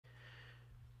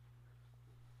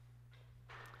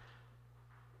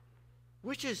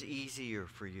Which is easier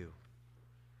for you,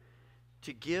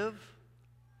 to give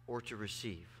or to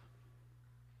receive?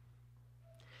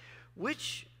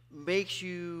 Which makes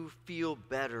you feel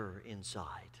better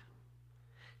inside,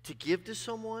 to give to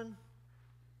someone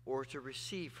or to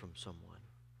receive from someone?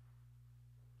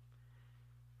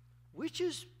 Which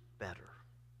is better?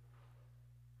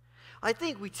 I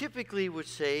think we typically would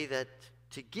say that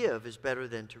to give is better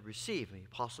than to receive. I mean,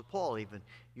 Apostle Paul even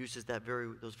uses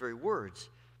those very words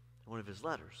in one of his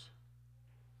letters.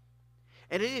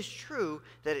 And it is true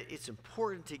that it's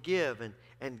important to give,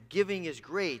 and giving is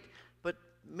great, but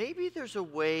maybe there's a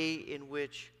way in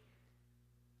which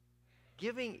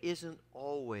giving isn't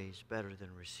always better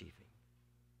than receiving.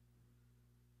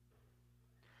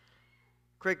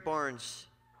 Craig Barnes,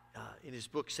 in his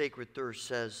book Sacred Thirst,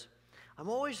 says, I'm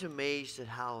always amazed at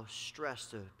how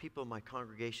stressed the people in my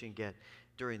congregation get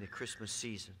during the Christmas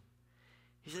season.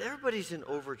 He said, everybody's in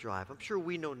overdrive. I'm sure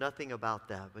we know nothing about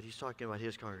that, but he's talking about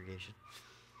his congregation.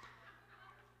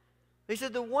 He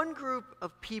said, the one group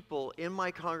of people in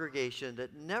my congregation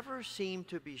that never seem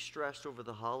to be stressed over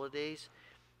the holidays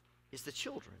is the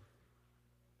children.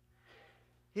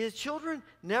 His children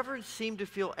never seem to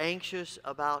feel anxious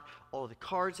about all the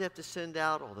cards they have to send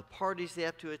out, all the parties they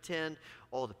have to attend,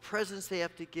 all the presents they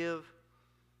have to give.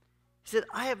 He said,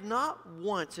 I have not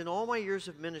once in all my years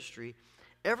of ministry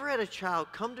ever had a child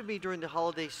come to me during the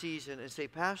holiday season and say,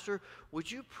 Pastor,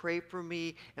 would you pray for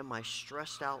me and my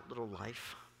stressed out little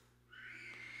life?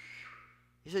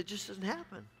 He said, it just doesn't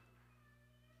happen.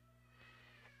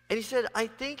 And he said, I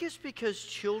think it's because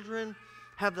children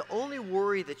have the only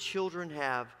worry that children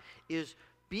have is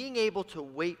being able to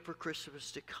wait for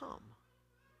Christmas to come.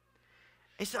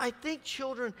 And so I think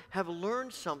children have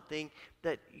learned something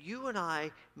that you and I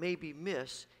maybe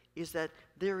miss, is that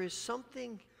there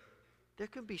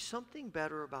can be something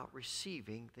better about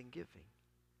receiving than giving.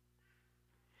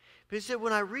 But he said,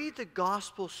 when I read the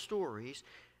gospel stories,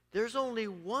 there's only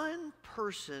one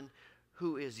person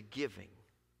who is giving,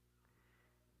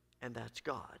 and that's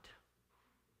God.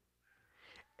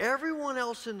 Everyone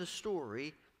else in the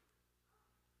story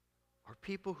are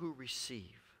people who receive.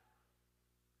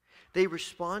 They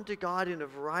respond to God in a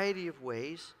variety of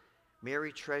ways.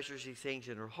 Mary treasures these things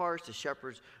in her heart. The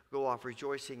shepherds go off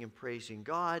rejoicing and praising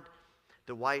God.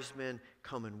 The wise men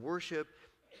come and worship.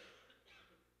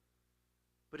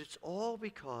 But it's all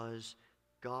because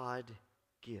God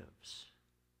gives,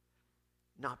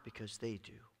 not because they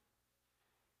do.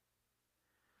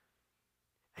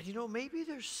 And you know, maybe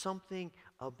there's something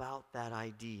about that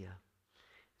idea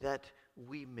that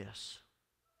we miss.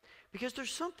 Because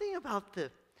there's something about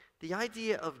the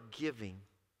idea of giving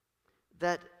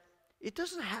that it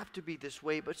doesn't have to be this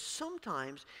way, but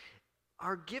sometimes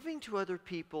our giving to other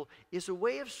people is a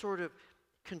way of sort of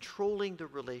controlling the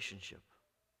relationship.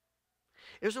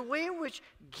 There's a way in which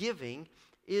giving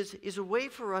is a way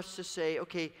for us to say,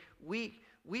 okay,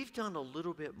 we've done a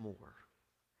little bit more.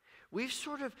 We've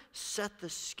sort of set the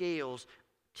scales,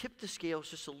 tipped the scales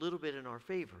just a little bit in our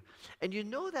favor. And you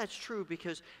know that's true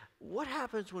because what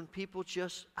happens when people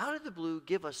just, out of the blue,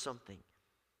 give us something?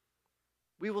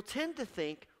 We will tend to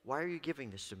think, why are you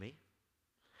giving this to me?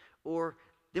 Or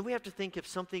then we have to think of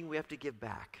something we have to give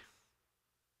back.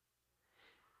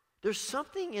 There's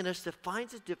something in us that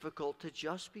finds it difficult to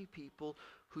just be people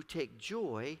who take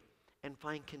joy and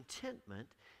find contentment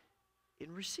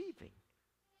in receiving.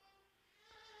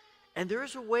 And there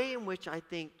is a way in which I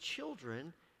think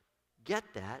children get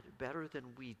that better than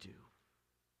we do.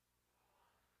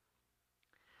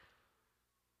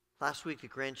 Last week, the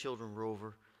grandchildren were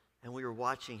over, and we were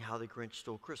watching How the Grinch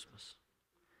Stole Christmas.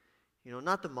 You know,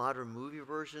 not the modern movie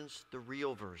versions, the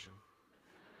real version.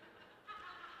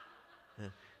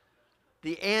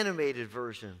 The animated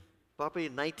version, probably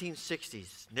in the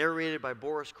 1960s, narrated by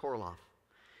Boris Karloff.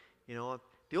 You know,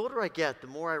 the older I get, the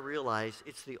more I realize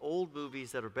it's the old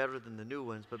movies that are better than the new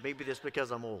ones, but maybe that's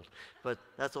because I'm old. But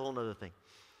that's a whole other thing.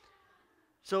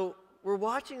 So we're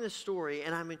watching this story,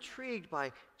 and I'm intrigued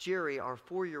by Jerry, our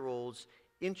 4-year-old's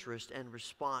interest and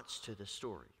response to the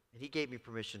story. And he gave me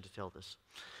permission to tell this.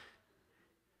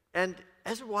 And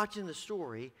as we're watching the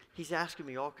story, he's asking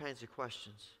me all kinds of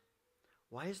questions.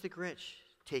 Why is the Grinch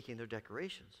taking their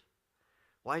decorations?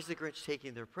 Why is the Grinch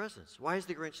taking their presents? Why is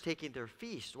the Grinch taking their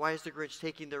feast? Why is the Grinch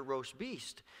taking their roast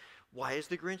beast? Why is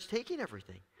the Grinch taking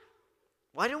everything?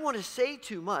 Well, I didn't want to say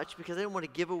too much because I didn't want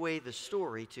to give away the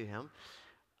story to him.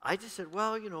 I just said,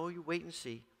 well, you know, you wait and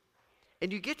see.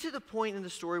 And you get to the point in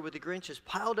the story where the Grinch has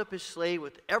piled up his sleigh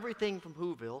with everything from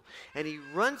Whoville, and he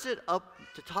runs it up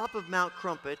to top of Mount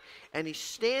Crumpet, and he's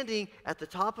standing at the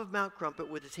top of Mount Crumpet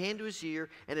with his hand to his ear,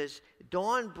 and as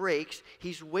dawn breaks,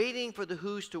 he's waiting for the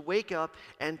Whos to wake up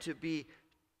and to be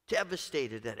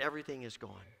devastated that everything is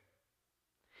gone.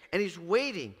 And he's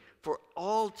waiting for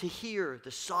all to hear the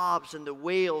sobs and the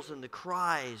wails and the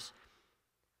cries.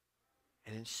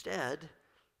 And instead,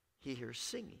 he hears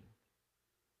singing.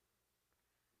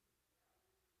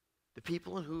 The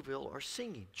people in Whoville are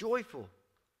singing, joyful,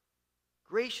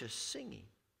 gracious singing.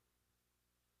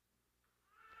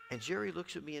 And Jerry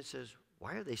looks at me and says,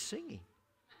 "Why are they singing?"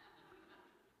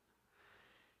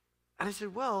 And I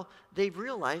said, well, they've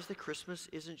realized that Christmas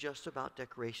isn't just about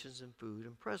decorations and food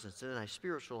and presents. And then I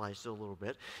spiritualized it a little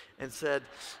bit and said,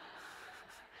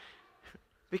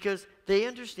 because they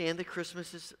understand that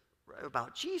Christmas is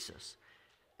about Jesus.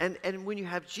 And when you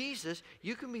have Jesus,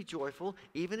 you can be joyful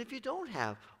even if you don't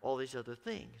have all these other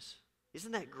things.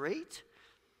 Isn't that great?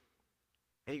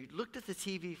 And he looked at the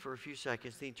TV for a few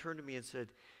seconds, then he turned to me and said,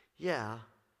 yeah,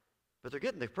 but they're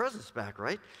getting their presents back,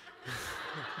 right?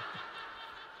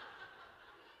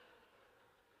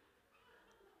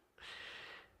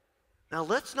 Now,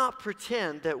 let's not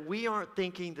pretend that we aren't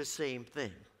thinking the same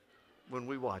thing when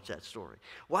we watch that story.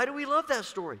 Why do we love that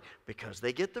story? Because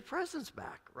they get the presents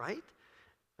back, right?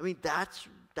 I mean, that's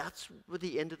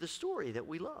the end of the story that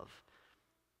we love.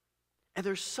 And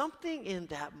there's something in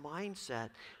that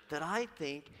mindset that I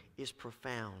think is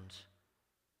profound.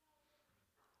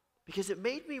 Because it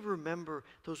made me remember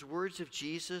those words of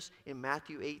Jesus in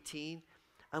Matthew 18,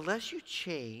 unless you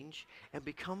change and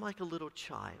become like a little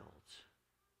child,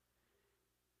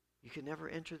 you can never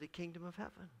enter the kingdom of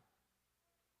heaven.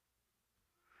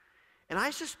 And I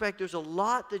suspect there's a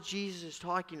lot that Jesus is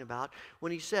talking about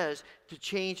when he says to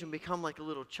change and become like a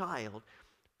little child.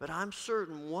 But I'm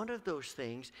certain one of those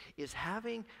things is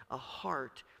having a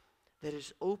heart that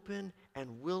is open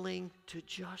and willing to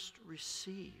just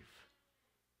receive.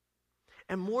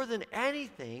 And more than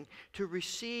anything, to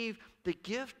receive the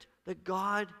gift that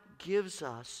God gives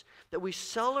us, that we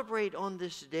celebrate on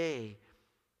this day,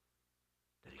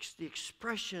 that it's the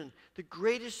expression, the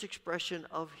greatest expression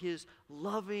of his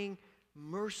loving,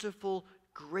 merciful,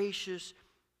 gracious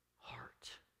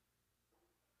heart.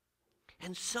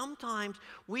 And sometimes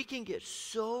we can get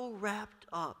so wrapped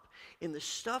up in the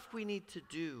stuff we need to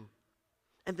do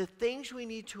and the things we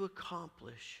need to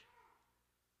accomplish,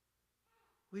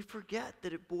 we forget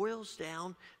that it boils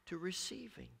down to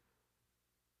receiving.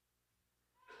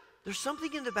 There's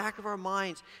something in the back of our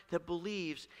minds that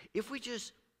believes if we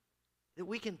just that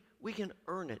we can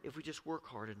earn it if we just work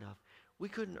hard enough. We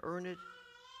couldn't earn it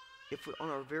if we're on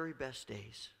our very best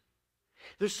days.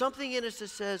 There's something in us that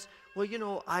says, well, you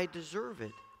know, I deserve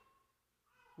it.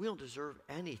 We don't deserve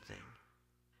anything.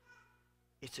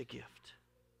 It's a gift.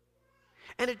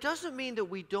 And it doesn't mean that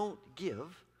we don't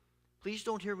give. Please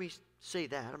don't hear me say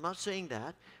that. I'm not saying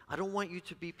that. I don't want you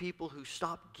to be people who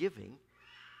stop giving.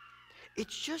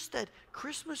 It's just that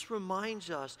Christmas reminds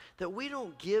us that we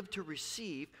don't give to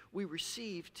receive, we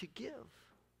receive to give.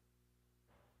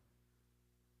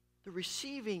 The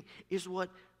receiving is what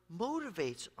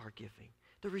motivates our giving.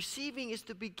 The receiving is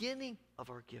the beginning of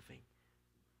our giving.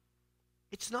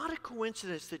 It's not a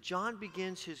coincidence that John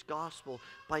begins his gospel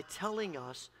by telling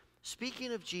us,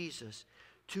 speaking of Jesus,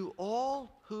 to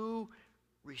all who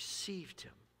received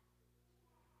him.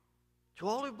 To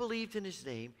all who believed in his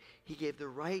name, he gave the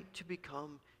right to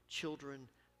become children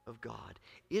of God.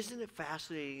 Isn't it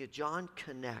fascinating that John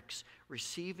connects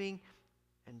receiving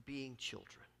and being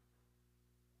children?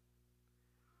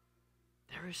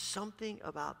 There is something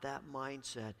about that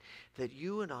mindset that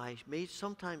you and I may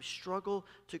sometimes struggle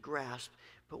to grasp,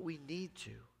 but we need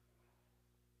to.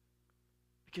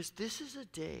 Because this is a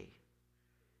day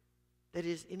that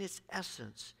is in its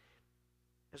essence,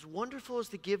 as wonderful as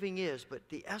the giving is, but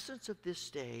the essence of this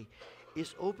day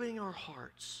is opening our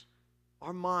hearts,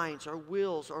 our minds, our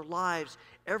wills, our lives,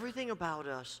 everything about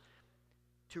us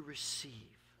to receive.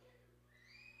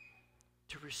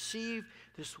 To receive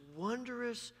this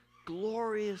wondrous,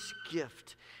 glorious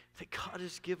gift that God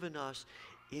has given us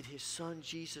in his Son,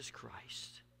 Jesus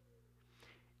Christ.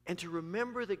 And to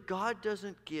remember that God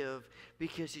doesn't give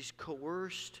because he's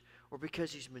coerced or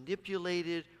because he's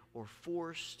manipulated or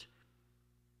forced,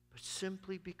 but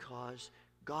simply because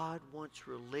God wants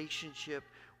relationship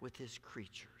with his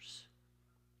creatures,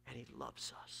 and he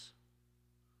loves us.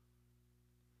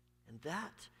 And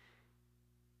that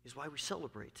is why we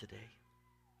celebrate today.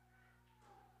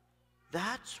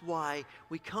 That's why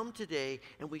we come today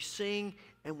and we sing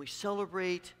and we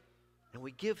celebrate and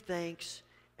we give thanks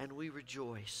and we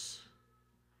rejoice.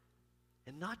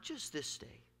 And not just this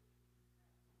day,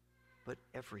 but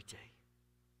every day.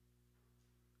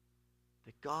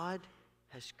 That God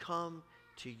has come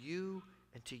to you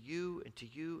and to you and to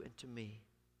you and to me.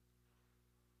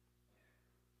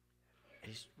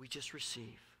 And we just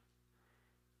receive.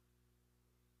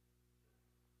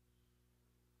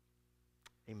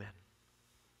 Amen.